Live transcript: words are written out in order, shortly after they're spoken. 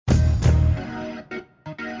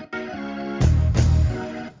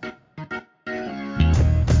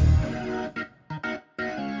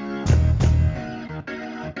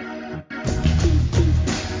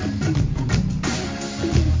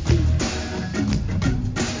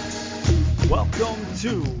Welcome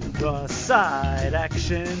to the Side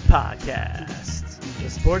Action Podcast, the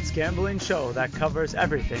sports gambling show that covers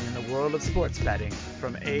everything in the world of sports betting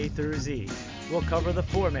from A through Z. We'll cover the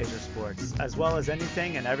four major sports, as well as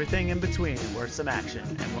anything and everything in between worth some action,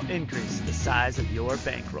 and will increase the size of your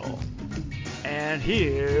bankroll. And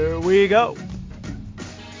here we go.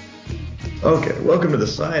 Okay, welcome to the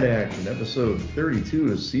Side Action, episode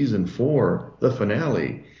 32 of season 4, the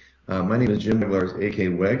finale. My name is Jim Weglars, aka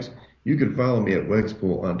Wegs. You can follow me at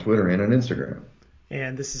Wegspool on Twitter and on Instagram.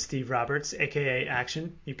 And this is Steve Roberts, aka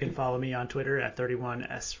Action. You can follow me on Twitter at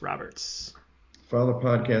 31sroberts. Follow the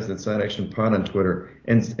podcast at Side Action Pod on Twitter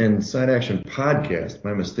and Side Action Podcast,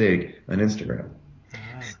 my mistake, on Instagram.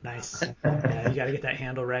 Nice. Yeah, you got to get that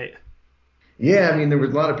handle right. Yeah, I mean, there was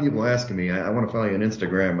a lot of people asking me, I want to follow you on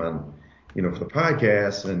Instagram on, for the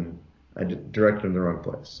podcast, and I directed them the wrong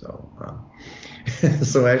place.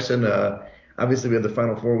 So Action, obviously we had the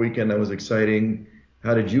Final Four weekend. That was exciting.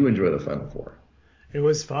 How did you enjoy the Final Four? It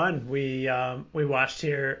was fun. We watched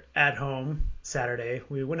here at home Saturday.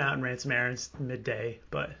 We went out and ran some errands midday,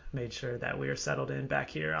 but made sure that we were settled in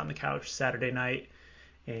back here on the couch Saturday night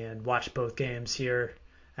and watched both games here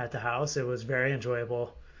at the house. It was very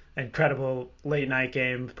enjoyable. Incredible late night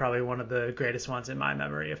game, probably one of the greatest ones in my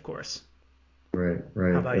memory, of course. Right.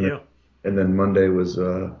 How about you? And then Monday was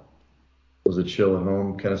a chill at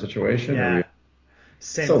home kind of situation? Yeah,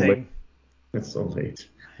 same so thing. Late. It's so late.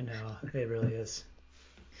 I know, it really is.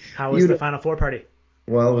 How was the Final Four party?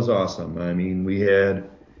 Well, it was awesome. I mean, we had,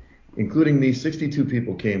 including me, 62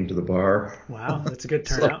 people came to the bar. Wow, that's a good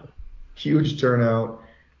turnout. Huge turnout.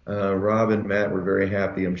 Rob and Matt were very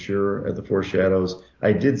happy, I'm sure, at the Four Shadows.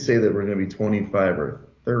 I did say that we're going to be 25 or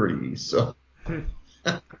 30, so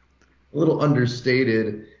a little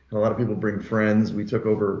understated. A lot of people bring friends. We took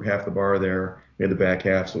over half the bar there. We had the back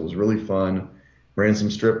half, so it was really fun. Ran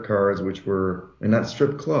some strip cards, which were, and not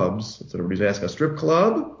strip clubs. That's what everybody's asking. A strip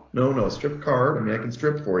club? No, a strip card. I mean, I can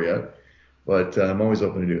strip for you, but I'm always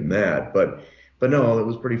open to doing that. But no, it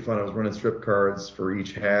was pretty fun. I was running strip cards for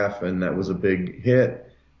each half, and that was a big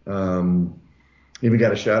hit. Even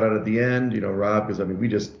got a shout out at the end, Rob, because I mean,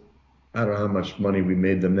 I don't know how much money we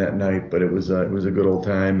made them that night, but it was a good old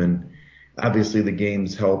time, and obviously the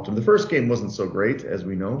games helped. And the first game wasn't so great, as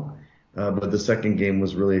we know, but the second game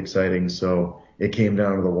was really exciting. So it came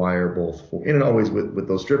down to the wire, and always with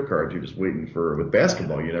those strip cards, you're just waiting with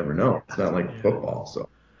basketball, you never know. It's not like football, so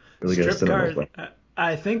really got to sit on those.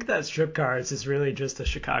 I think that strip cards is really just a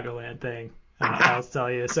Chicagoland thing. I'll tell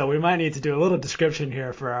you. So we might need to do a little description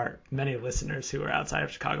here for our many listeners who are outside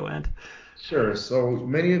of Chicagoland. Sure. So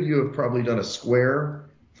many of you have probably done a square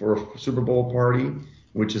for a Super Bowl party,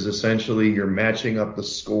 which is essentially you're matching up the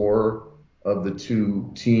score of the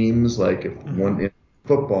two teams. Like if one in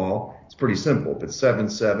football, it's pretty simple. If it's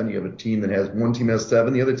 7-7, you have a team that has one team has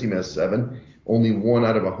 7, the other team has 7. Only 1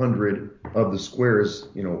 out of 100 of the squares,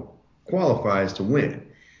 qualifies to win.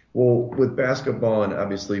 Well, with basketball and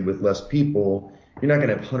obviously with less people, you're not going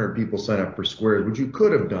to have 100 people sign up for squares, which you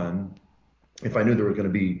could have done if I knew there were going to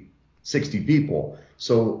be 60 people.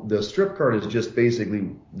 So the strip card is just basically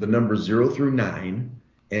the numbers 0 through 9,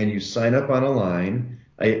 and you sign up on a line.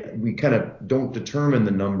 We kind of don't determine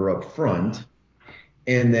the number up front.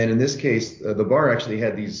 And then in this case, the bar actually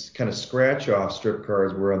had these kind of scratch-off strip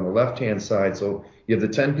cards where on the left-hand side, so you have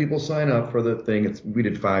the 10 people sign up for the thing. We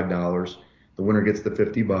did $5. The winner gets the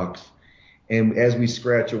 $50. And as we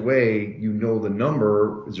scratch away, the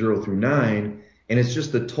number 0 through 9, and it's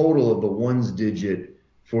just the total of the ones digit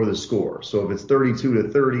for the score. So if it's 32 to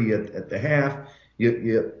 30 at the half,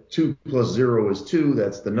 2 plus 0 is 2.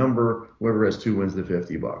 That's the number. Whoever has 2 wins the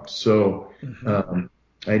 $50. So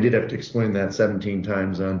I did have to explain that 17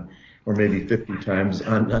 times or maybe 50 times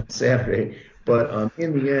on Saturday. But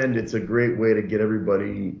in the end, it's a great way to get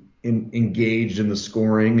everybody engaged in the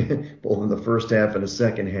scoring, both in the first half and the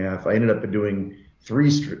second half. I ended up doing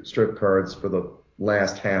 3 strip cards for the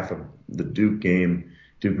last half of the Duke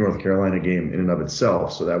North Carolina game in and of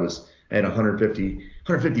itself. So I had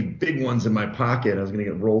 150 big ones in my pocket. I was going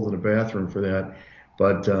to get rolled in the bathroom for that.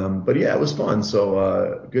 But yeah, it was fun.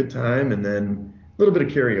 So good time. And then a little bit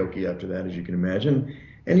of karaoke after that, as you can imagine.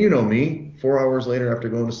 And you know me, 4 hours later after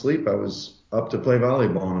going to sleep, I was up to play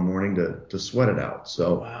volleyball in the morning to sweat it out.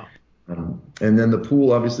 So, wow. And then the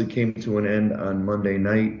pool obviously came to an end on Monday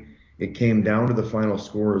night. It came down to the final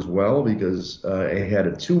score as well because it had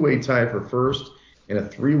a 2-way tie for first and a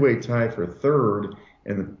 3-way tie for third.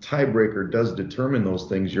 And the tiebreaker does determine those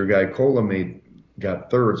things. Your guy Cola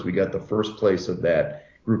got third, so we got the first place of that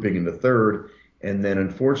grouping into third. And then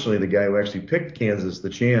unfortunately, the guy who actually picked Kansas, the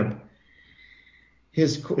champ,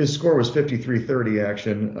 His score was 53-30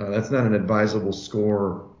 action. That's not an advisable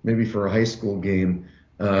score, maybe for a high school game.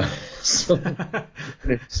 So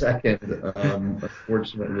finished second,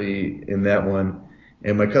 unfortunately, in that one.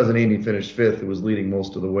 And my cousin Amy finished fifth, who was leading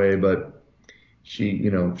most of the way, but she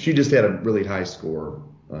just had a really high score.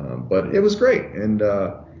 But it was great. And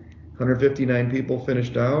 159 people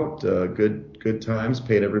finished out. Good times,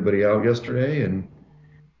 paid everybody out yesterday, and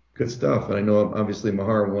good stuff. And I know obviously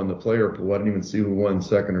Mahar won the player pool. I didn't even see who won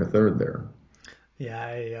second or third there. Yeah,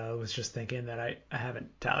 I was just thinking that I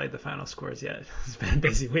haven't tallied the final scores yet. It's been a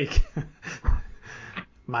busy week.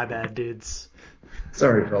 My bad, dudes.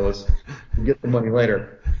 Sorry, fellas. We'll get the money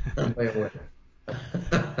later.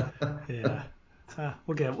 Yeah.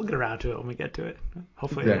 We'll get around to it when we get to it.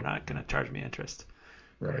 Hopefully Yeah. they're not going to charge me interest.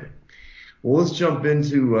 Right. Well, let's jump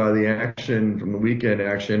into the action from the weekend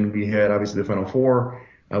action. We had obviously the Final Four.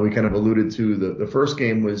 We kind of alluded to the first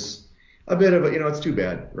game was a bit of it's too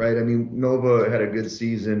bad, right? I mean, Nova had a good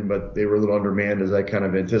season, but they were a little undermanned as I kind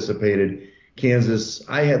of anticipated. Kansas,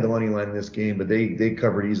 I had the money line in this game, but they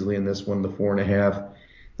covered easily in this one, the 4.5.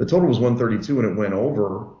 The total was 132 and it went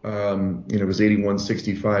over. It was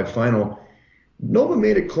 81-65 final. Nova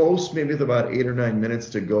made it close, maybe with about 8 or 9 minutes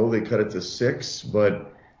to go. They cut it to 6,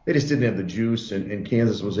 but they just didn't have the juice, and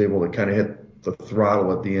Kansas was able to kind of hit the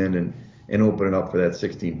throttle at the end and open it up for that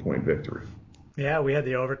 16-point victory. Yeah, we had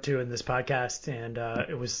the over 2 in this podcast, and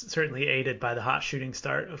it was certainly aided by the hot shooting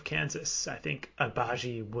start of Kansas. I think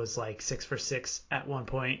Agbaji was like 6 for 6 at one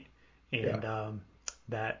point, and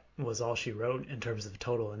that was all she wrote in terms of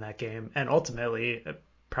total in that game. And ultimately, it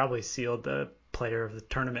probably sealed the player of the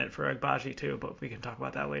tournament for Agbaji too, but we can talk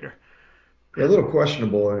about that later. Yeah, a little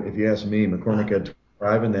questionable if you ask me. McCormick had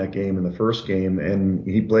 25 in that game in the first game, and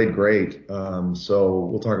he played great. So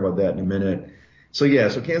we'll talk about that in a minute. So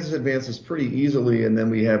Kansas advances pretty easily, and then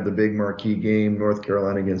we have the big marquee game, North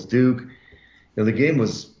Carolina against Duke. The game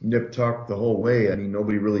was nip-tuck the whole way. I mean,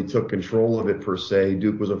 nobody really took control of it per se.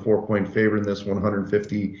 Duke was a 4-point favorite in this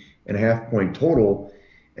 150.5-point total.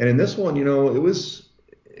 And in this one, it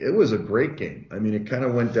was a great game. I mean, it kind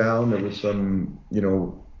of went down. There was some,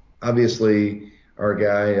 obviously our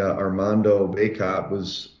guy Armando Bacot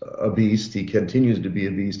was a beast. He continues to be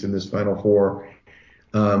a beast in this Final Four.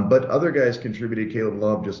 But other guys contributed. Caleb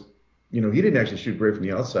Love just, he didn't actually shoot great from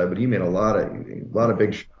the outside, but he made a lot of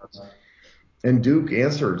big shots. And Duke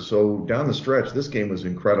answered. So down the stretch, this game was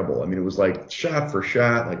incredible. I mean, it was like shot for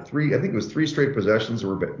shot, like I think it was 3 straight possessions that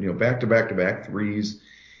were, back to back to back threes.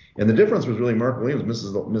 And the difference was really Mark Williams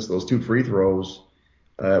missed those 2 free throws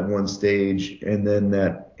at one stage, and then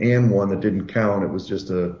that one that didn't count. It was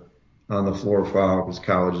just a on the floor foul because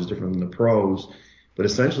college is different than the pros. But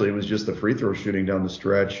essentially, it was just the free throw shooting down the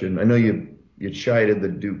stretch. And I know you chided the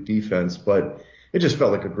Duke defense, but it just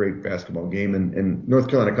felt like a great basketball game. And North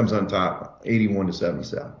Carolina comes on top,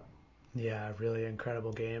 81-77. Yeah, really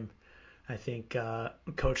incredible game. I think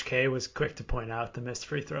Coach K was quick to point out the missed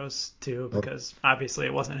free throws too, because obviously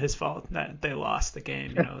it wasn't his fault that they lost the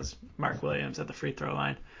game. It was Mark Williams at the free throw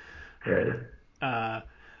line. Right.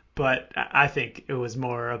 But I think it was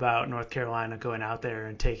more about North Carolina going out there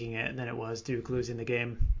and taking it than it was Duke losing the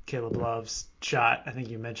game. Caleb Love's shot, I think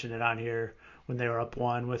you mentioned it on here, when they were up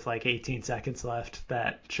 1 with like 18 seconds left.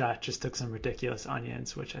 That shot just took some ridiculous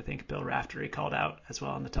onions, which I think Bill Raftery called out as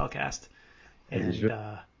well on the telecast. And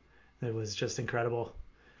it was just incredible.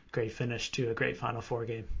 Great finish to a great Final Four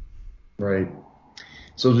game. Right.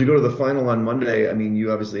 So as we go to the final on Monday, I mean,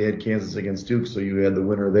 you obviously had Kansas against Duke, so you had the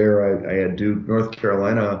winner there. I had Duke, North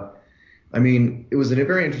Carolina. I mean, it was a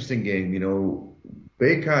very interesting game.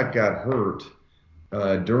 Bacot got hurt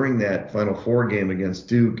during that Final Four game against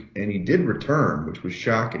Duke, and he did return, which was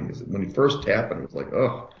shocking. When he first happened, it was like,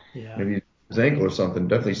 maybe his ankle or something.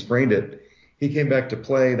 Definitely sprained it. He came back to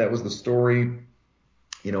play. That was the story.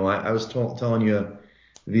 I was telling you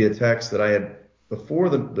via text that I had, before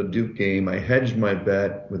the Duke game, I hedged my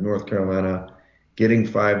bet with North Carolina, getting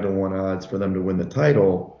 5-1 odds for them to win the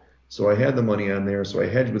title. So I had the money on there. So I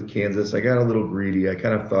hedged with Kansas. I got a little greedy. I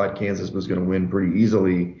kind of thought Kansas was going to win pretty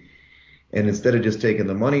easily. And instead of just taking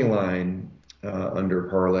the money line under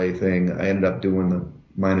parlay thing, I ended up doing the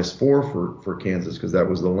 -4 for Kansas because that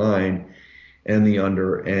was the line and the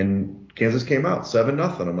under. And Kansas came out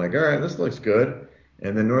 7-0. I'm like, all right, this looks good.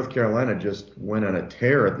 And then North Carolina just went on a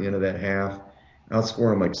tear at the end of that half,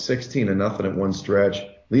 outscoring them like 16-0 at one stretch,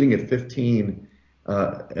 leading at 15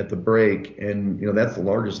 at the break. And, that's the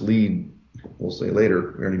largest lead, we'll say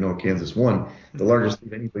later, we already know Kansas won, the largest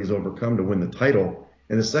lead anybody's overcome to win the title.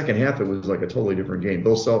 In the second half, it was like a totally different game.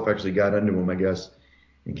 Bill Self actually got into him, I guess,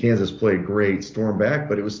 and Kansas played great, stormed back,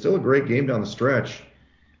 but it was still a great game down the stretch.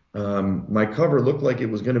 My cover looked like it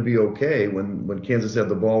was going to be okay when Kansas had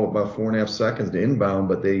the ball with about 4.5 seconds to inbound,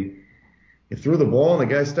 but they threw the ball and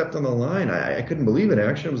the guy stepped on the line. I couldn't believe it.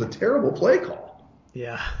 Actually, it was a terrible play call.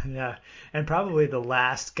 Yeah, yeah. And probably the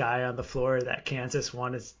last guy on the floor that Kansas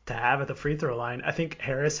wanted to have at the free throw line. I think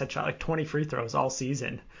Harris had shot like 20 free throws all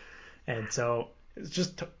season. And so it's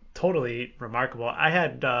just totally remarkable. I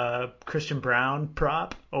had Christian Brown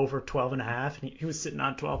prop over 12 and a half, and he was sitting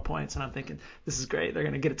on 12 points. And I'm thinking, this is great. They're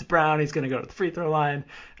going to get it to Brown. He's going to go to the free throw line.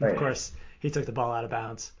 And of course, he took the ball out of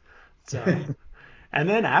bounds. So, and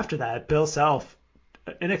then after that, Bill Self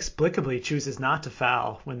inexplicably chooses not to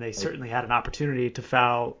foul when they certainly had an opportunity to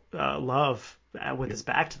foul Love with his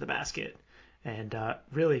back to the basket. And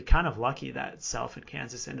really kind of lucky that Self and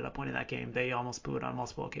Kansas ended up winning that game. They almost blew it on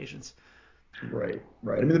multiple occasions. Right,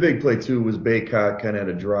 right. I mean, the big play too was Baycott kind of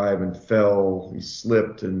had a drive and fell. He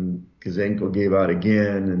slipped and his ankle gave out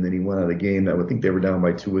again, and then he went out of the game. I would think they were down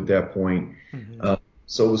by 2 at that point. Mm-hmm.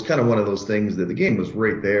 So it was kind of one of those things that the game was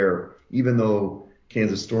right there, even though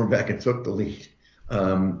Kansas stormed back and took the lead.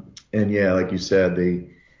 And yeah, like you said, the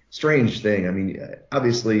strange thing. I mean,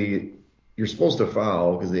 obviously you're supposed to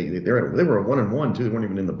foul because they were a 1-1 too. They weren't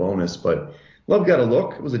even in the bonus, but Love got a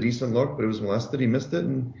look. It was a decent look, but it was molested. He missed it,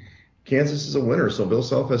 and Kansas is a winner. So Bill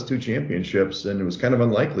Self has 2 championships, and it was kind of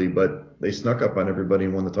unlikely, but they snuck up on everybody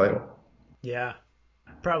and won the title. Yeah,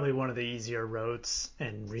 probably one of the easier roads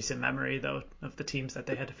in recent memory, though, of the teams that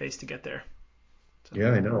they had to face to get there. So.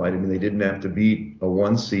 Yeah, I know. I mean, they didn't have to beat a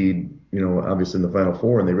 1 seed, obviously in the Final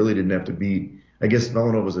Four, and they really didn't have to beat. I guess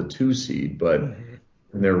Villanova was a 2 seed, but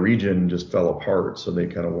Mm-hmm. their region just fell apart, so they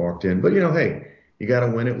kind of walked in. But hey, you got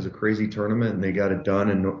to win. It was a crazy tournament, and they got it done.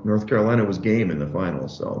 And North Carolina was game in the final,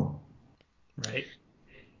 so Right.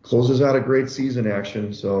 closes out a great season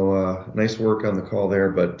action. So nice work on the call there.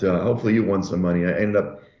 But hopefully you won some money. I ended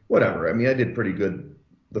up whatever. I mean, I did pretty good.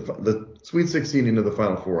 The Sweet 16 into the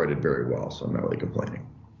Final Four, I did very well, so I'm not really complaining.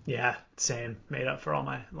 Yeah, same. Made up for all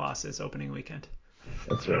my losses opening weekend.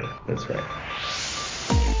 That's right. That's right.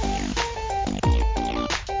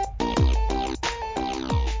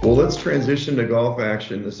 Well, let's transition to golf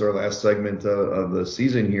action. This is our last segment of the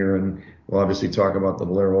season here, and we'll obviously talk about the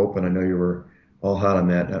Valero Open. I know you were all hot on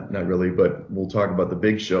that, not really, but we'll talk about the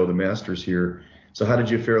big show, the Masters here. So how did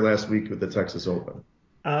you fare last week with the Texas Open?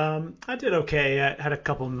 I did okay. I had a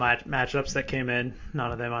couple matchups that came in,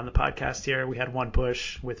 none of them on the podcast here. We had one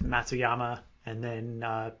push with Matsuyama, and then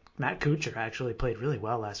Matt Kuchar actually played really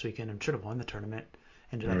well last weekend and should have won the tournament.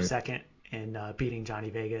 Ended up second in beating Johnny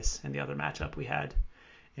Vegas in the other matchup we had.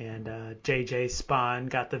 And JJ Spaun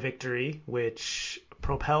got the victory, which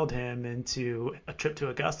propelled him into a trip to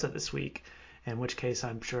Augusta this week, in which case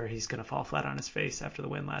I'm sure he's going to fall flat on his face after the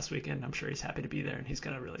win last weekend. I'm sure he's happy to be there, and he's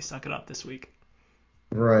going to really suck it up this week.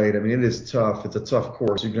 Right. I mean, it is tough. It's a tough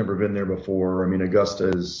course. You've never been there before. I mean, Augusta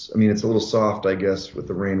is, I mean, it's a little soft, I guess, with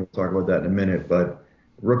the rain. We'll talk about that in a minute, but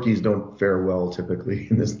rookies don't fare well typically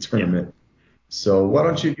in this tournament. Yeah. So why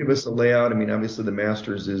don't you give us a layout? I mean, obviously the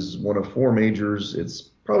Masters is one of 4 majors. It's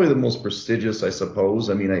probably the most prestigious, I suppose.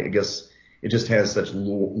 I mean, I guess it just has such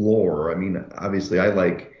lore. I mean, obviously I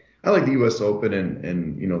like the U.S. Open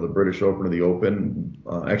and the British Open or the Open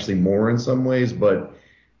actually more in some ways, but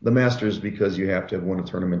the Masters, because you have to have won a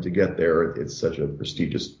tournament to get there, it's such a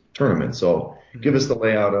prestigious tournament. So give us the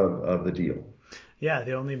layout of the deal. Yeah,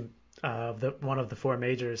 the only one of the 4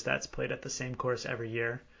 majors that's played at the same course every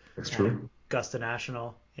year. That's true. Augusta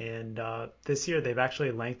National. And this year they've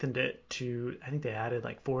actually lengthened it to, I think they added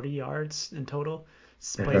like 40 yards in total.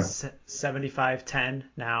 It's plays 75-10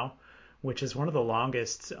 now, which is one of the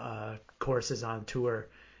longest courses on tour.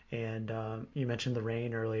 And you mentioned the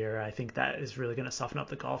rain earlier. I think that is really going to soften up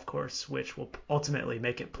the golf course, which will ultimately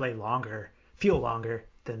make it feel longer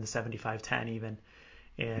than the 75-10 even.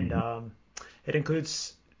 And it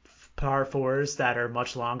includes par 4s that are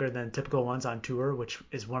much longer than typical ones on tour, which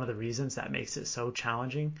is one of the reasons that makes it so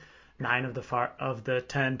challenging. 9 of the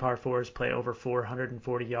 10 par 4s play over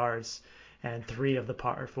 440 yards, and 3 of the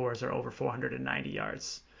par 4s are over 490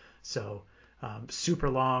 yards. So super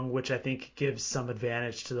long, which I think gives some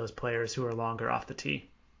advantage to those players who are longer off the tee.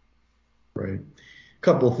 Right.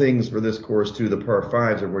 Couple things for this course too. The par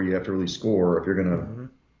 5s are where you have to really score if you're going to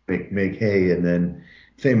make hay, and then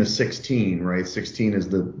famous 16, right? 16 is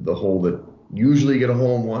the hole that usually you get a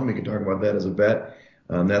hole in one. We can talk about that as a bet.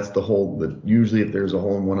 That's the hole that usually if there's a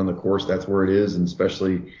hole in one on the course, that's where it is. And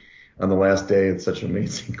especially on the last day, it's such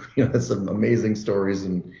amazing, it's some amazing stories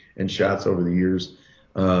and shots over the years.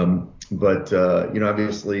 But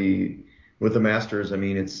obviously with the Masters, I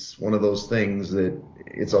mean, it's one of those things that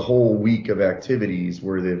it's a whole week of activities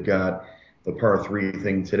where they've got the par 3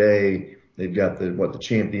 thing today. They've got the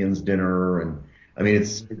Champions Dinner, and I mean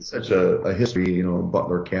it's such a history,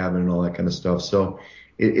 Butler Cabin and all that kind of stuff. So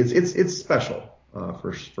it's special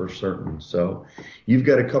for certain. So you've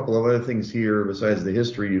got a couple of other things here besides the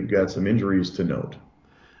history. You've got some injuries to note.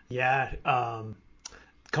 Yeah,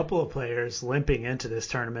 couple of players limping into this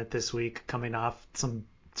tournament this week, coming off some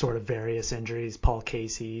sort of various injuries. Paul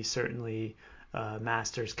Casey, certainly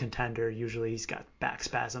Masters contender. Usually he's got back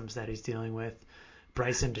spasms that he's dealing with.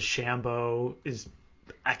 Bryson DeChambeau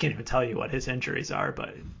I can't even tell you what his injuries are,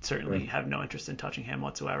 but certainly have no interest in touching him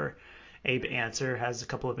whatsoever. Abe Ancer has a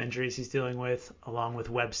couple of injuries he's dealing with, along with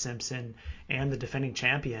Webb Simpson, and the defending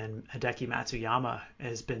champion, Hideki Matsuyama,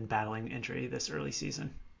 has been battling injury this early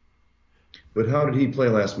season. But how did he play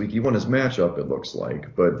last week? He won his matchup, it looks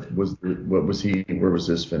like. But where was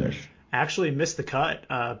his finish? Actually missed the cut.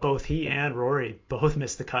 Both he and Rory both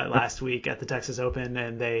missed the cut last week at the Texas Open,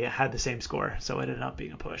 and they had the same score, so it ended up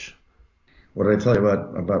being a push. What did I tell you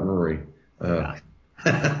about Rory? Okay.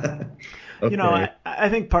 I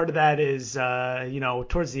think part of that is,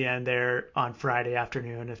 towards the end there on Friday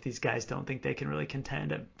afternoon, if these guys don't think they can really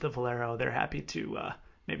contend at the Valero, they're happy to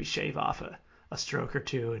maybe shave off a stroke or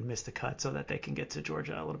two and miss the cut so that they can get to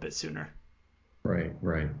Georgia a little bit sooner.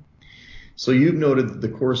 Right. So you've noted the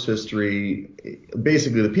course history.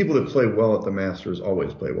 Basically, the people that play well at the Masters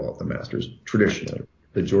always play well at the Masters, traditionally.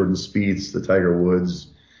 The Jordan Spieths, the Tiger Woods,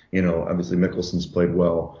 obviously Mickelson's played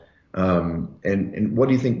well. And what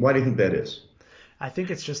do you think? Why do you think that is? I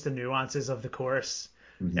think it's just the nuances of the course.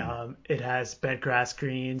 Mm-hmm. It has bent grass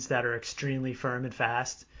greens that are extremely firm and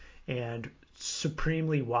fast, and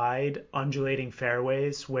supremely wide undulating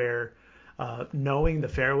fairways where knowing the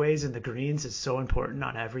fairways and the greens is so important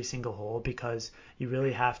on every single hole, because you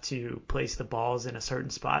really have to place the balls in a certain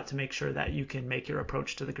spot to make sure that you can make your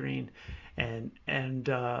approach to the green and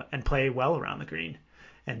play well around the green.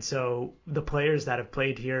 And so the players that have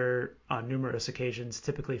played here on numerous occasions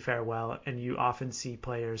typically fare well, and you often see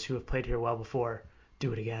players who have played here well before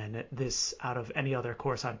do it again. This, out of any other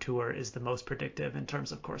course on tour, is the most predictive in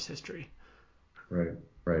terms of course history.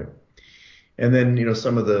 Right. And then,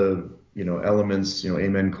 some of the, elements,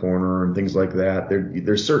 Amen Corner and things like that,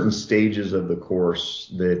 there's certain stages of the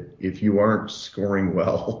course that if you aren't scoring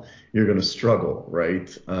well, you're going to struggle,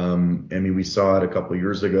 right? We saw it a couple of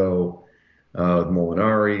years ago with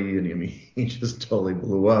Molinari, and he just totally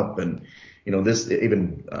blew up. And, this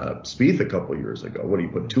even Spieth a couple of years ago, what do you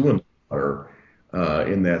put 2 in the water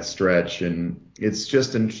in that stretch? And it's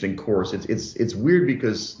just an interesting course. It's weird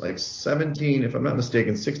because like 17, if I'm not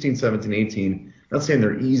mistaken, 16, 17, 18, not saying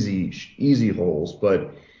they're easy holes,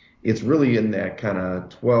 but it's really in that kind of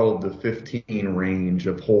 12 to 15 range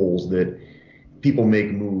of holes that people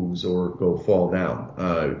make moves or go fall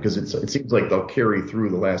down, because it seems like they'll carry through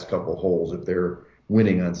the last couple holes if they're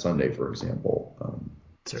winning on Sunday, for example.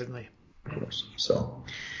 Certainly. Of course. So,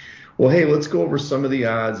 well, hey, let's go over some of the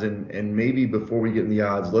odds, and maybe before we get in the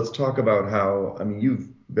odds, let's talk about how, you've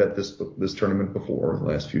bet this tournament before the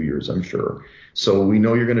last few years, I'm sure. So we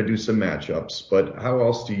know you're going to do some matchups, but how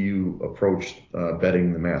else do you approach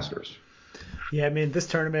betting the Masters? Yeah, this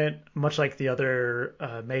tournament, much like the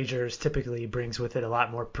other majors, typically brings with it a lot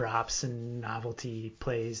more props and novelty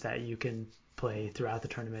plays that you can play throughout the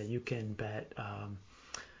tournament. You can bet,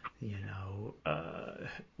 you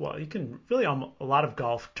can really, a lot of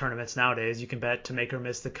golf tournaments nowadays, you can bet to make or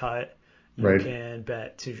miss the cut. You can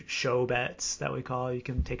bet to show bets, that we call it. You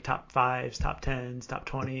can take top 5s, top 10s, top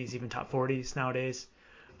 20s, even top 40s nowadays.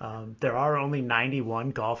 There are only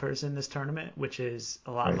 91 golfers in this tournament, which is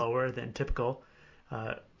a lot lower than typical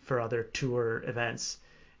for other tour events.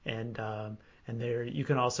 And there you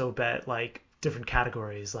can also bet like different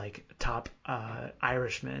categories, like top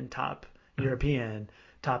Irishman, top European,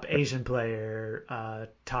 top Asian player,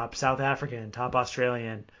 top South African, top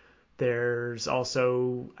Australian. There's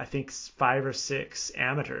also, I think, 5 or 6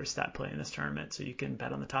 amateurs that play in this tournament, so you can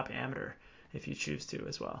bet on the top amateur if you choose to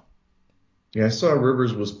as well. Yeah, I saw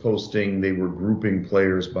Rivers was posting, they were grouping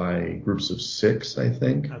players by groups of 6, I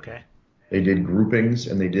think. Okay. They did groupings,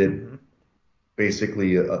 and they did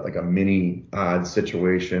basically like a mini odd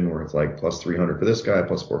situation where it's like plus 300 for this guy,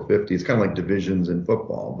 plus 450. It's kind of like divisions in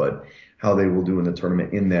football, but how they will do in the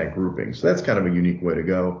tournament in that grouping. So that's kind of a unique way to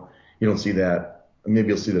go. You don't see that. Maybe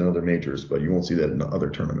you'll see that in other majors, but you won't see that in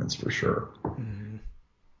other tournaments for sure. Mm-hmm.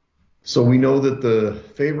 So we know that the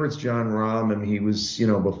favorite's Jon Rahm, and he was,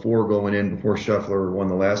 before Scheffler won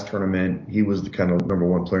the last tournament, he was the kind of number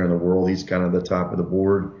 1 player in the world. He's kind of the top of the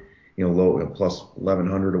board, low plus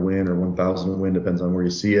 1,100 to win or 1,000 to win, depends on where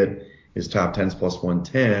you see it. His top 10's plus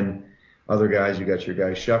 110. Other guys, you got your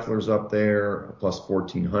guy Scheffler's up there, plus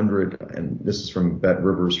 1,400, and this is from Bet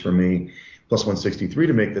Rivers for me, plus 163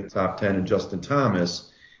 to make the top 10, and Justin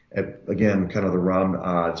Thomas, at, again, kind of the round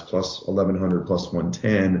odds, plus 1,100, plus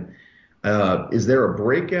 110. Is there a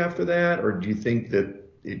break after that, or do you think that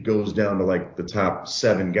it goes down to like the top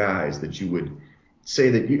 7 guys that you would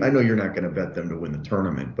say that I know you're not going to bet them to win the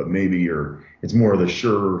tournament, but maybe it's more of the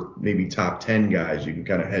sure, maybe top 10 guys you can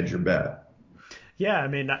kind of hedge your bet. Yeah, I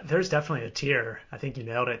mean, there's definitely a tier. I think you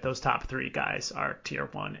nailed it. Those top 3 guys are tier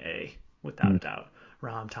 1A, without a doubt.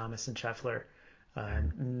 Rahm, Thomas, and Scheffler.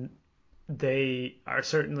 They are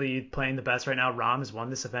certainly playing the best right now. Rahm has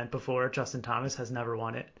won this event before. Justin Thomas has never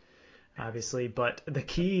won it, obviously. But the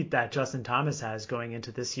key that Justin Thomas has going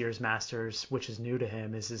into this year's Masters, which is new to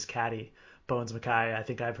him, is his caddy, Bones Mackay. I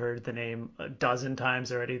think I've heard the name a dozen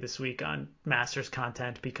times already this week on Masters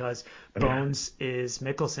content because Bones is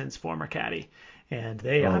Mickelson's former caddy. And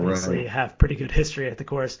they obviously have pretty good history at the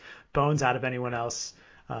course. Bones, out of anyone else,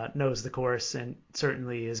 knows the course and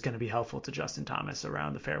certainly is going to be helpful to Justin Thomas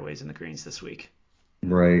around the fairways and the greens this week.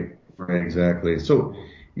 Right, exactly. So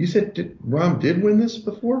you said Rahm did win this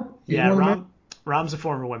before? Rahm's a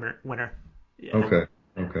former winner. Yeah. Okay.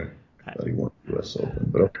 I thought he won the U.S. Open,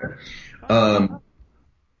 but okay.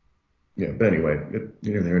 Yeah, but anyway,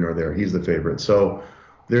 neither here nor there. He's the favorite. So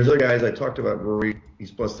there's other guys I talked about. Rory,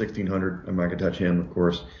 he's plus 1,600. I'm not gonna touch him, of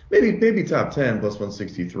course. Maybe top 10 plus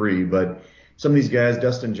 163. But some of these guys,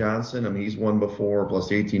 Dustin Johnson, I mean, he's won before, plus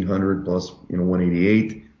 1,800, plus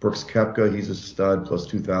 188. Brooks Koepka, he's a stud, plus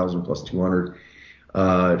 2,000, plus 200.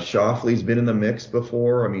 Schauffele's been in the mix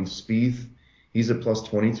before. I mean, Spieth, he's at plus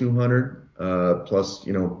 2,200, plus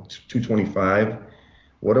 225.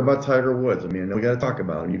 What about Tiger Woods? I mean, I know we got to talk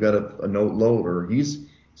about him. You got a note lower. He's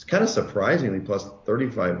kind of surprisingly plus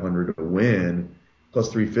 3,500 to win,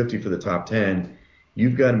 plus 350 for the top 10.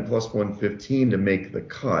 You've got him plus 115 to make the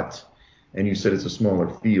cut, and you said it's a smaller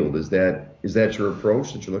field. Is that your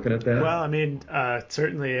approach that you're looking at that? Well, I mean,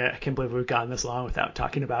 certainly I can't believe we've gotten this long without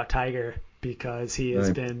talking about Tiger because he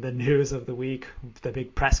has been the news of the week. The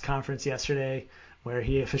big press conference yesterday where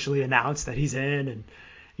he officially announced that he's in. And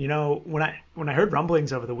when I heard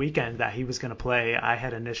rumblings over the weekend that he was going to play, I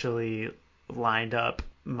had initially lined up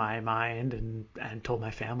my mind and told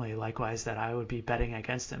my family likewise that I would be betting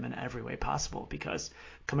against him in every way possible because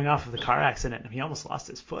coming off of the car accident, he almost lost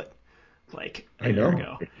his foot like a year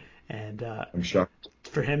ago. And I'm shocked.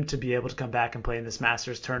 For him to be able to come back and play in this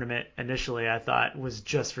Masters tournament initially I thought was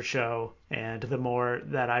just for show. And the more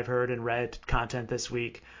that I've heard and read content this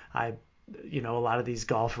week, a lot of these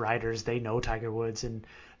golf writers, they know Tiger Woods, and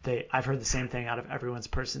I've heard the same thing out of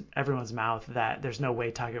everyone's mouth that there's no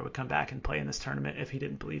way Tiger would come back and play in this tournament if he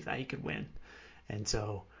didn't believe that he could win. And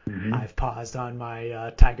so I've paused on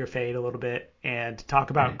my Tiger fade a little bit and talk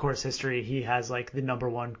about course history. He has like the number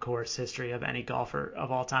 1 course history of any golfer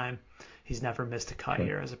of all time. He's never missed a cut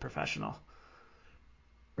here as a professional.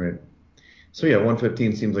 Right. So yeah,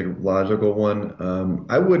 115 seems like a logical one.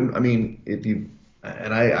 I was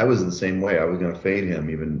the same way. I was going to fade him,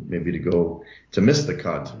 even maybe to miss the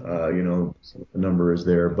cut. The number is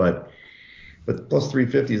there, but plus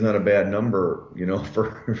 350 is not a bad number,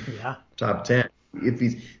 for top 10.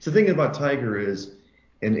 The thing about Tiger is,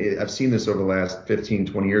 and I've seen this over the last 15,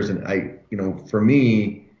 20 years, and for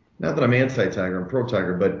me, not that I'm anti-Tiger, I'm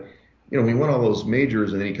pro-Tiger, but he won all those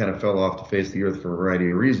majors and then he kind of fell off the face of the earth for a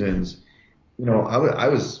variety of reasons. I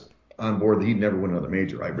was on board that he'd never win another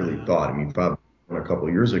major. I really thought. I mean, probably a couple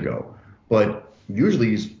of years ago. But usually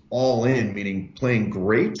he's all in, meaning playing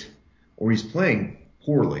great, or he's playing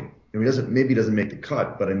poorly. And he doesn't make the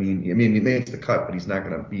cut, but he makes the cut, but he's not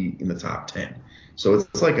going to be in the top 10. So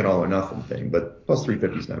it's like an all or nothing thing. But plus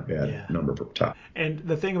 350 is not a bad number for top. And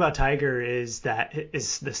the thing about Tiger is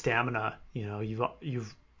the stamina.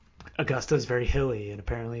 You've Augusta's very hilly, and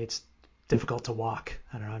apparently it's difficult to walk.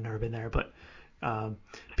 I don't know, I've never been there, but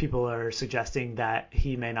people are suggesting that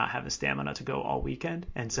he may not have the stamina to go all weekend.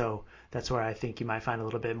 And so that's where I think you might find a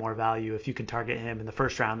little bit more value if you can target him in the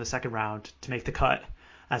first round, the second round to make the cut,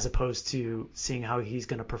 as opposed to seeing how he's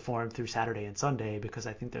going to perform through Saturday and Sunday, because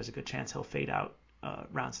I think there's a good chance he'll fade out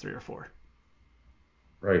rounds 3 or 4.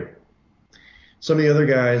 Right. Some of the other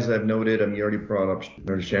guys I've noted, you already brought up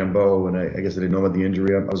DeChambeau, and I guess I didn't know about the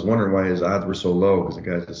injury. I was wondering why his odds were so low because the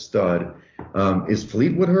guy's a stud. Is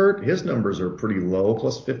Fleetwood hurt? His numbers are pretty low,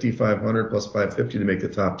 plus 5,500, plus 550 to make the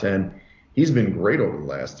top 10. He's been great over the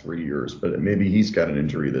last 3 years, but maybe he's got an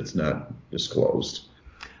injury that's not disclosed.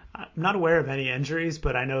 I'm not aware of any injuries,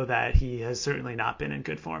 but I know that he has certainly not been in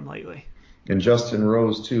good form lately. And Justin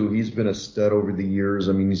Rose, too, he's been a stud over the years.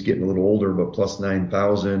 He's getting a little older, but plus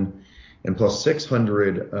 9,000. and plus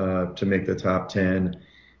 600 to make the top 10.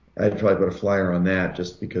 I'd probably put a flyer on that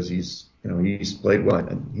just because he's played well.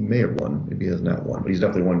 And he may have won, maybe he has not won, but he's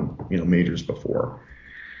definitely won majors before.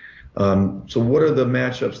 So what are the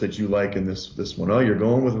matchups that you like in this one? Oh, you're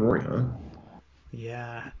going with Rory, huh?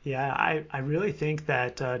 Yeah. I really think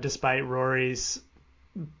that despite Rory's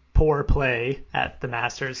poor play at the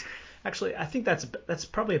Masters, actually, I think that's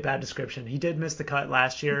probably a bad description. He did miss the cut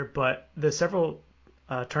last year, but the several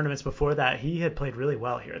tournaments before that, he had played really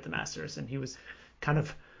well here at the Masters, and he was kind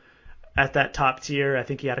of at that top tier. I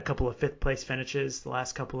think he had a couple of fifth place finishes the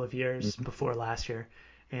last couple of years before last year.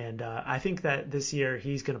 And I think that this year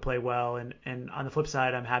he's going to play well. And on the flip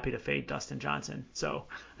side, I'm happy to fade Dustin Johnson. So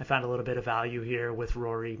I found a little bit of value here with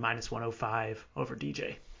Rory minus 105 over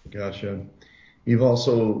DJ. Gotcha. You've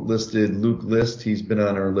also listed Luke List. He's been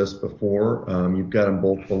on our list before. You've got him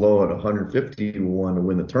both below at 150 to 1 to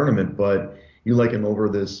win the tournament, but you like him over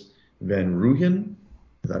this Van Rooyen?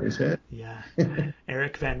 Is that his head? Yeah.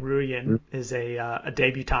 Erik van Rooyen is a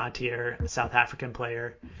debutant here, a South African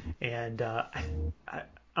player. And I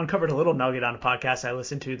uncovered a little nugget on a podcast I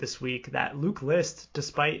listened to this week that Luke List,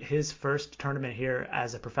 despite his first tournament here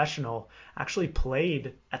as a professional, actually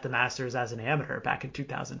played at the Masters as an amateur back in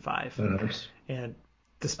 2005. Nice. And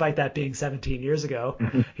despite that being 17 years ago,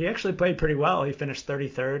 he actually played pretty well. He finished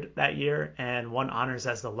 33rd that year and won honors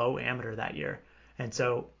as the low amateur that year. And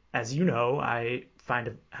so, as you know, I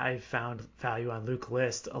found value on Luke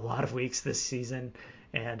List a lot of weeks this season,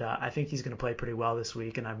 and I think he's going to play pretty well this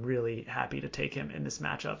week, and I'm really happy to take him in this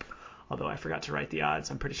matchup. Although I forgot to write the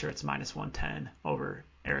odds, I'm pretty sure it's minus 110 over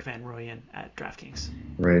Erik van Rooyen at DraftKings.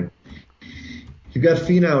 Right. You've got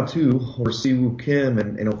Finau too, over Siwoo Kim,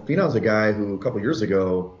 and Finau's a guy who a couple years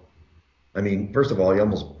ago, I mean, first of all, he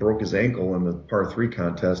almost broke his ankle in the par 3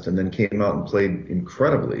 contest, and then came out and played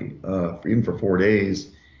incredibly, even for 4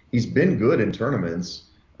 days. He's been good in tournaments,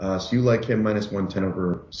 so you like him minus 110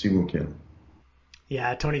 over Siwoo Kim.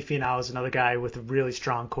 Yeah, Tony Finau is another guy with a really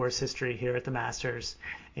strong course history here at the Masters.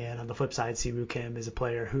 And on the flip side, Siwoo Kim is a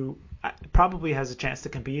player who probably has a chance to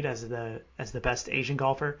compete as the best Asian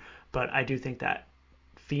golfer. But I do think that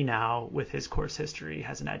Finau, with his course history,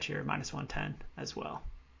 has an edge here, minus 110 as well.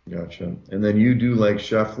 Gotcha. And then you do like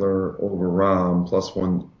Scheffler over Rahm, plus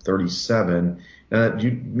 137. Has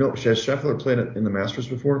Scheffler played in the Masters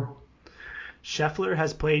before? Scheffler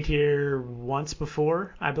has played here once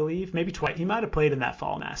before, I believe, maybe twice. He might have played in that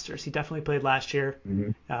fall Masters. He definitely played last year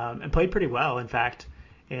and played pretty well, in fact.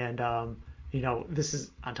 And, this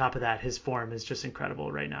is on top of that, his form is just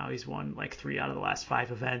incredible right now. He's won like 3 out of the last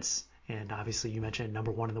 5 events. And obviously you mentioned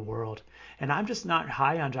number 1 in the world. And I'm just not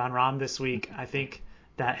high on Jon Rahm this week. I think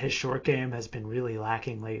that his short game has been really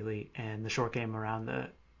lacking lately, and the short game around the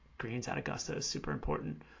greens at Augusta is super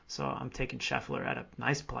important. So I'm taking Scheffler at a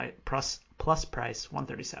nice plus price,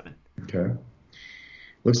 137. Okay.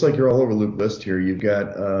 Looks like you're all over Luke List here. You've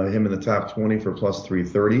got him in the top 20 for plus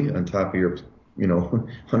 330 on top of your,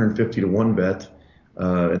 150 to 1 bet.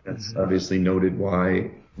 And that's obviously noted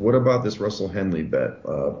why. What about this Russell Henley bet?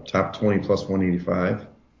 Top 20 plus 185.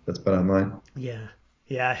 That's bet online.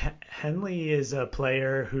 Yeah, Henley is a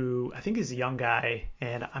player who I think is a young guy,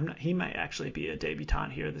 and he might actually be a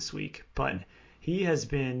debutant here this week, but he has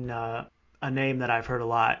been a name that I've heard a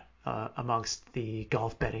lot amongst the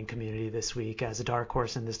golf betting community this week as a dark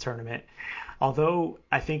horse in this tournament. Although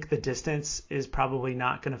I think the distance is probably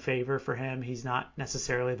not going to favor for him. He's not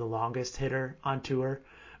necessarily the longest hitter on tour,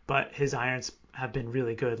 but his irons have been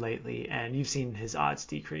really good lately, and you've seen his odds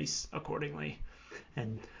decrease accordingly.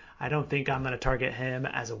 And I don't think I'm going to target him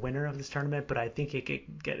as a winner of this tournament, but I think he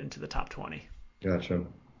could get into the top 20. Gotcha.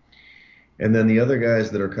 And then the other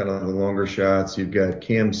guys that are kind of the longer shots, you've got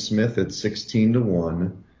Cam Smith at 16 to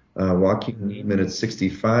 1, Joaquin Niemann at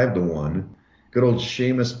 65 to 1, good old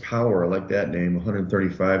Seamus Power, I like that name,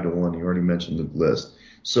 135 to 1. You already mentioned the list.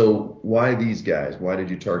 So why these guys? Why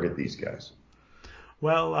did you target these guys?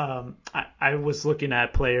 Well, I was looking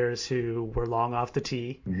at players who were long off the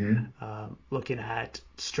tee. Looking at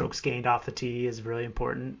strokes gained off the tee is really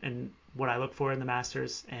important, and what I look for in the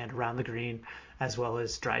Masters and around the green, as well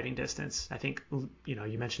as driving distance. I think,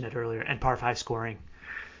 you mentioned it earlier, and par 5 scoring.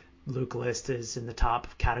 Luke List is in the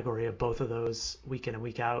top category of both of those week in and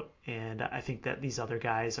week out, and I think that these other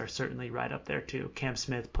guys are certainly right up there too. Cam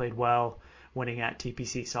Smith played well, winning at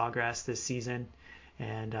TPC Sawgrass this season.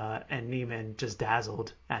 And Niemann just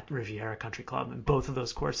dazzled at Riviera Country Club. And both of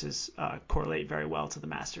those courses correlate very well to the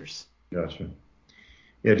Masters. Gotcha.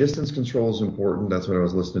 Yeah, distance control is important. That's what I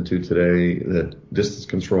was listening to today, that distance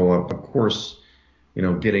control, of course,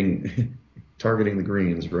 targeting the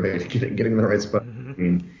greens, right? Getting the right spot. I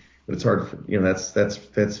mean, but it's hard for,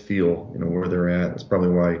 that's feel, where they're at. It's probably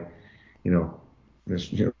why,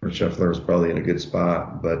 Scheffler is probably in a good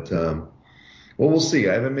spot, but, well, we'll see.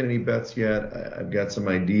 I haven't made any bets yet. I've got some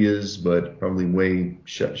ideas, but probably way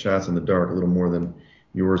shots in the dark a little more than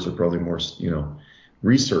yours are probably more,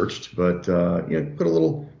 researched. But put a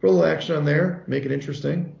little action on there, make it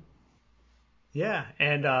interesting. Yeah,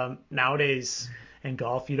 and nowadays in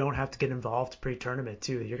golf, you don't have to get involved pre-tournament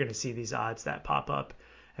too. You're going to see these odds that pop up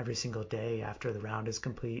every single day after the round is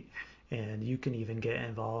complete, and you can even get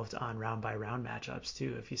involved on round-by-round matchups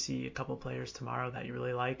too. If you see a couple players tomorrow that you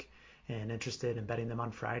really like and interested in betting them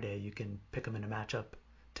on Friday, you can pick them in a matchup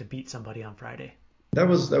to beat somebody on Friday. That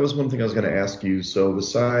was one thing I was going to ask you. So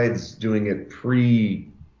besides doing it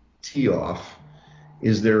pre-tee off,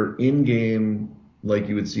 is there in-game, like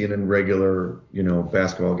you would see in a regular,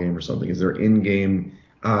 basketball game or something, is there in-game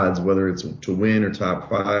odds, whether it's to win or top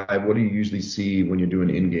five? What do you usually see when you're doing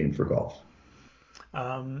in-game for golf?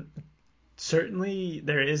 Certainly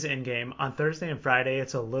there is in-game. On Thursday and Friday,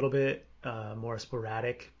 it's a little bit more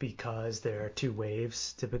sporadic because there are two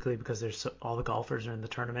waves, typically because all the golfers are in the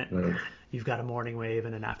tournament. Right. You've got a morning wave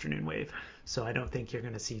and an afternoon wave. So I don't think you're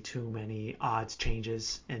going to see too many odds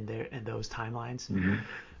changes in those timelines. Mm-hmm.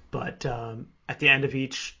 But at the end of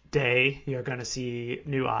each day, you're going to see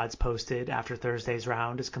new odds posted after Thursday's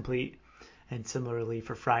round is complete, and similarly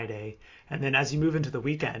for Friday. And then as you move into the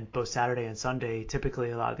weekend, both Saturday and Sunday,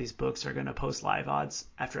 typically a lot of these books are going to post live odds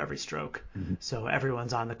after every stroke. Mm-hmm. So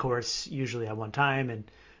everyone's on the course usually at one time,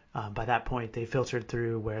 and by that point they filtered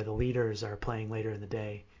through where the leaders are playing later in the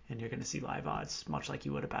day, and you're going to see live odds, much like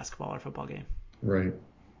you would a basketball or football game. Right.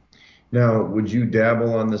 Now, would you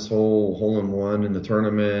dabble on this whole hole-in-one in the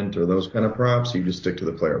tournament or those kind of props? Or you just stick to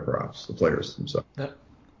the player props, the players themselves?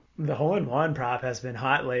 The hole-in-one prop has been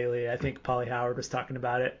hot lately. I think Paulie Howard was talking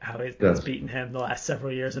about it, how it's beaten him the last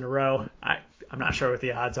several years in a row. I'm not sure what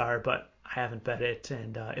the odds are, but I haven't bet it,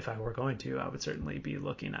 and if I were going to, I would certainly be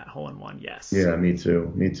looking at hole-in-one, yes. Yeah, me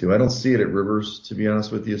too. I don't see it at Rivers, to be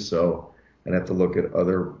honest with you, so I'd have to look at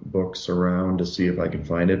other books around to see if I can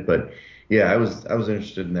find it. But yeah, I was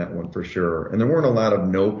interested in that one for sure. And there weren't a lot of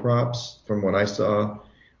no props from what I saw.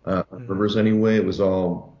 Rivers anyway. It was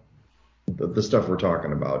all the stuff we're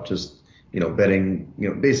talking about. Just betting,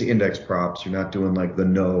 basic index props. You're not doing like the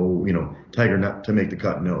no, Tiger not to make the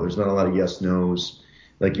cut. No, there's not a lot of yes nos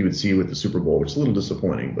like you would see with the Super Bowl, which is a little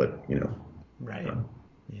disappointing, but Right.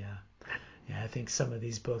 Yeah, I think some of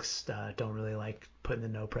these books don't really like putting the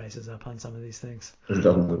no prices up on some of these things.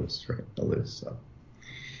 They'll lose, right? They'll lose. So.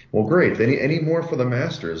 Well, great. Any more for the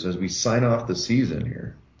Masters as we sign off the season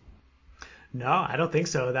here? No, I don't think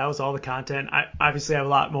so. That was all the content. I obviously have a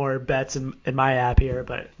lot more bets in my app here,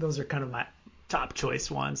 but those are kind of my top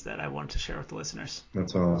choice ones that I wanted to share with the listeners.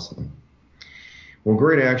 That's awesome. Well,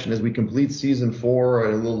 great action as we complete season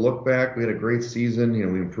 4. A little look back. We had a great season.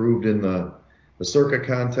 We improved in the circuit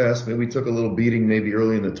contest. Maybe we took a little beating maybe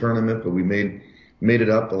early in the tournament, but we made it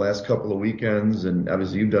up the last couple of weekends. And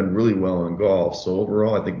obviously you've done really well in golf. So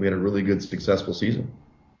overall, I think we had a really good, successful season.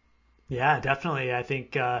 Yeah, definitely. I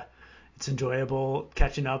think it's enjoyable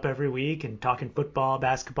catching up every week and talking football,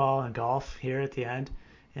 basketball, and golf here at the end.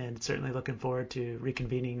 And certainly looking forward to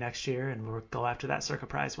reconvening next year, and we'll go after that Circa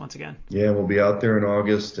prize once again. Yeah, we'll be out there in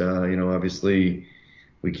August. Obviously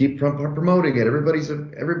we keep promoting it. Everybody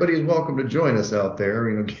is welcome to join us out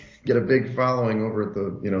there. Get a big following over at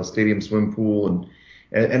the Stadium Swim Pool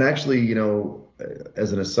and actually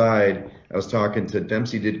as an aside, I was talking to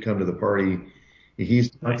Dempsey. Did come to the party.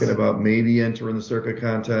 He's talking about maybe entering the Circa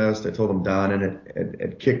contest. I told him Don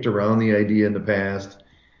had kicked around the idea in the past.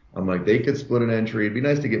 I'm like, they could split an entry. It'd be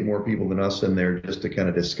nice to get more people than us in there just to kind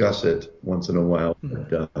of discuss it once in a while.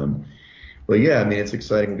 But yeah, I mean, it's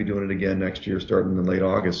exciting. We'll be doing it again next year, starting in late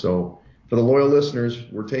August. So for the loyal listeners,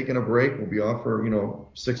 we're taking a break. We'll be off for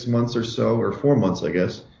 6 months or so, or 4 months, I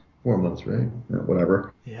guess. 4 months, right?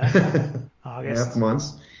 Whatever. Yeah. August. Half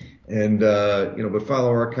months. And but follow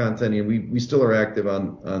our content. And we still are active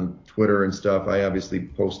on Twitter and stuff. I obviously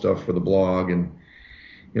post stuff for the blog, and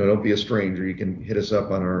don't be a stranger. You can hit us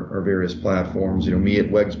up on our various platforms. Me at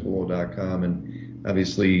wegspool.com, and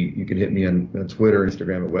obviously you can hit me on Twitter and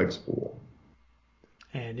Instagram at wegspool.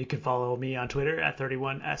 And you can follow me on Twitter at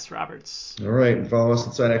 31sroberts. All right, and follow us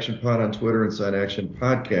at Side Action Pod on Twitter and Side Action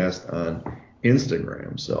Podcast on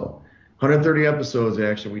Instagram. So 130 episodes,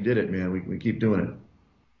 action. We did it, man. We keep doing it.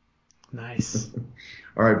 Nice.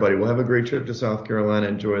 All right, buddy. We'll have a great trip to South Carolina.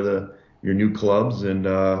 Enjoy your new clubs, and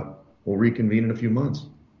we'll reconvene in a few months.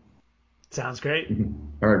 Sounds great.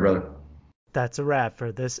 All right, brother. That's a wrap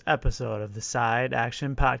for this episode of the Side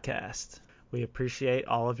Action Podcast. We appreciate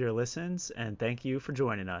all of your listens and thank you for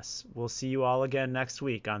joining us. We'll see you all again next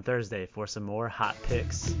week on Thursday for some more hot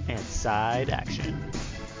picks and side action.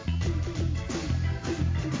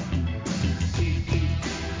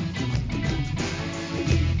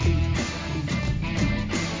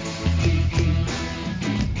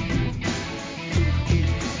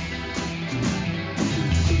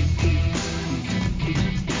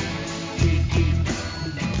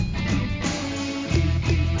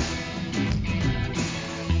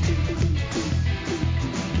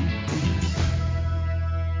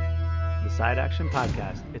 Side Action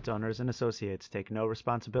Podcast, its owners and associates take no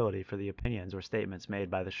responsibility for the opinions or statements made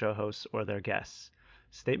by the show hosts or their guests.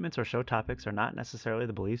 Statements or show topics are not necessarily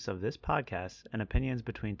the beliefs of this podcast, and opinions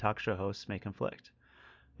between talk show hosts may conflict.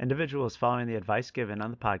 Individuals following the advice given on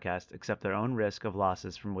the podcast accept their own risk of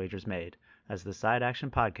losses from wagers made, as the Side Action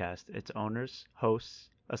Podcast, its owners, hosts,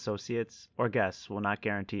 associates, or guests will not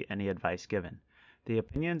guarantee any advice given. The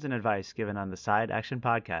opinions and advice given on the Side Action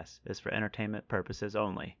Podcast is for entertainment purposes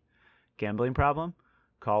only. Gambling problem?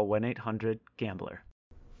 Call 1-800-GAMBLER.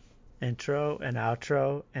 Intro and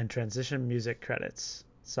outro and transition music credits.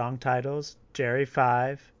 Song titles Jerry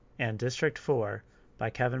 5 and District 4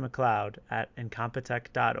 by Kevin MacLeod at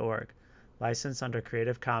incompetech.org. Licensed under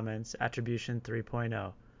Creative Commons Attribution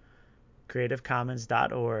 3.0.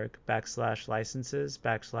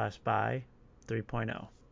 creativecommons.org/licenses/by 3.0.